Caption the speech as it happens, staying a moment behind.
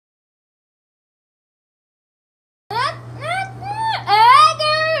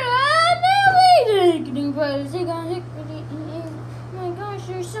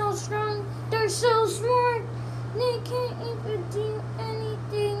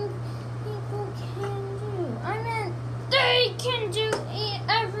can do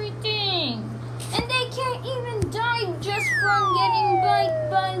everything. And they can't even die just from getting bite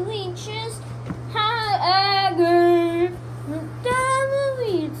by leeches. Ha, Edgar. That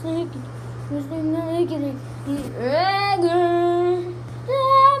movie, it's like it. Edgar.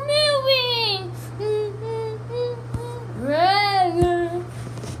 That movie. Edgar.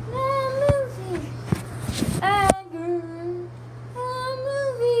 That movie. Edgar. That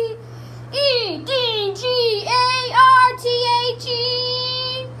movie. EDGARTHEMOVIE.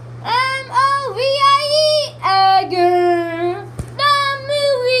 Edgar. That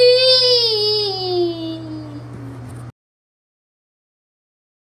movie.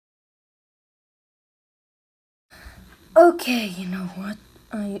 Okay, you know what?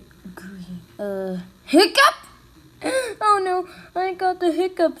 I agree. Hiccup? Oh no, I got the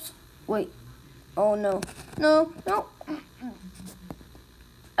hiccups. Wait. Oh no. No.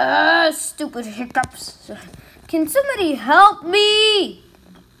 Stupid hiccups. Can somebody help me?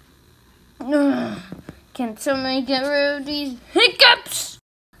 Can somebody get rid of these hiccups?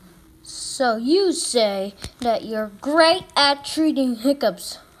 So you say that you're great at treating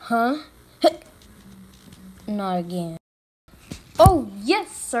hiccups, huh? Not again. Oh,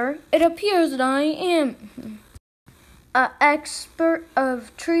 yes, sir. It appears that I am an expert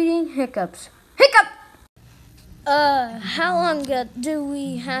of treating hiccups. Hiccup! How long do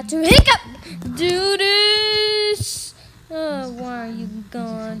we have to do this? Why are you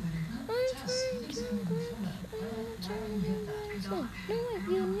gone? No,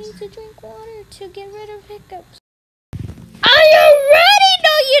 you need to drink water to get rid of hiccups. I already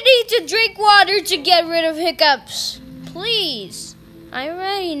know you need to drink water to get rid of hiccups. Please. I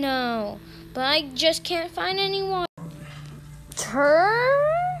already know. But I just can't find any water.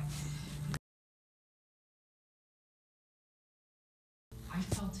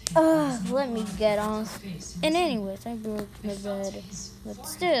 Let me get off. And anyways, I broke the bed. But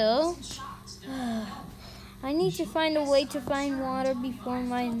still, I need to find a way to find water before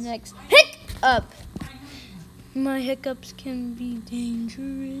my next hiccup. My hiccups can be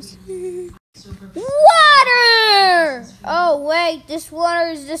dangerous. Water! Oh, wait, this water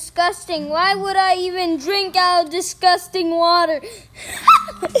is disgusting. Why would I even drink out of disgusting water?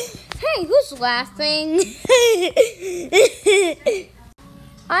 Hey, who's laughing?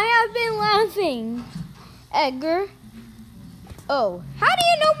 I have been laughing. Edgar. Oh, how do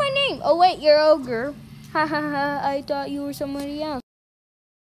you know my name? Oh, wait, you're Ogre. Ha ha ha, I thought you were somebody else.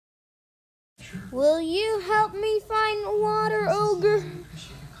 Will you help me find water, Ogre?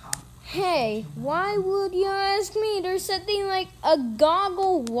 Hey, why would you ask me? There's something like a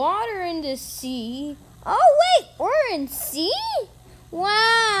goggle water in the sea. Oh, wait, we're in sea?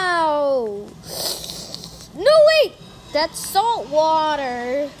 Wow. No, wait, that's salt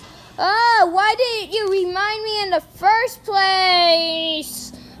water. Why didn't you remind me in the first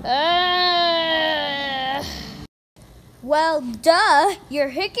place? Well, duh,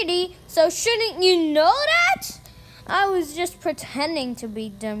 you're Hickety, so shouldn't you know that? I was just pretending to be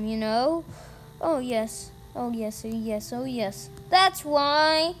dumb, you know? Oh, yes. Oh, yes. Oh, yes. Oh, yes. That's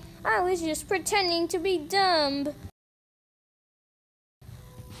why. I was just pretending to be dumb.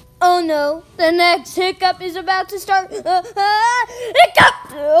 Oh, no. The next hiccup is about to start. Hiccup!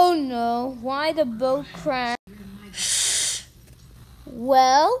 Oh, no. Why the boat crash?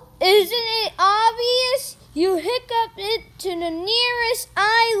 Well, isn't it obvious? You hiccup it to the nearest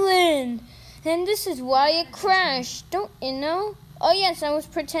island. And this is why it crashed, don't you know? Oh yes, I was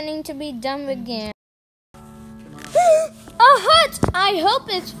pretending to be dumb again. A hut! I hope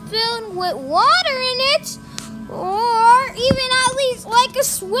it's filled with water in it. Or even at least like a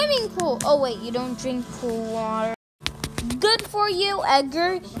swimming pool. Oh wait, you don't drink pool water. Good for you,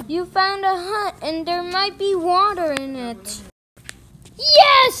 Edgar. You found a hut and there might be water in it.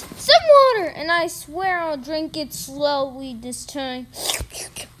 Yes! Some water! And I swear I'll drink it slowly this time.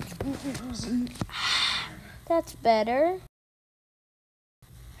 That's better.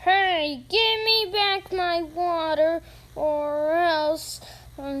 Hey, give me back my water or else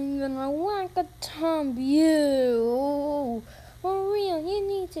I'm gonna whack a thumb you. For real, you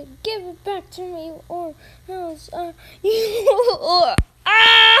need to give it back to me or else you...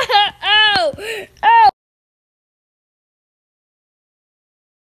 Ow! Ow!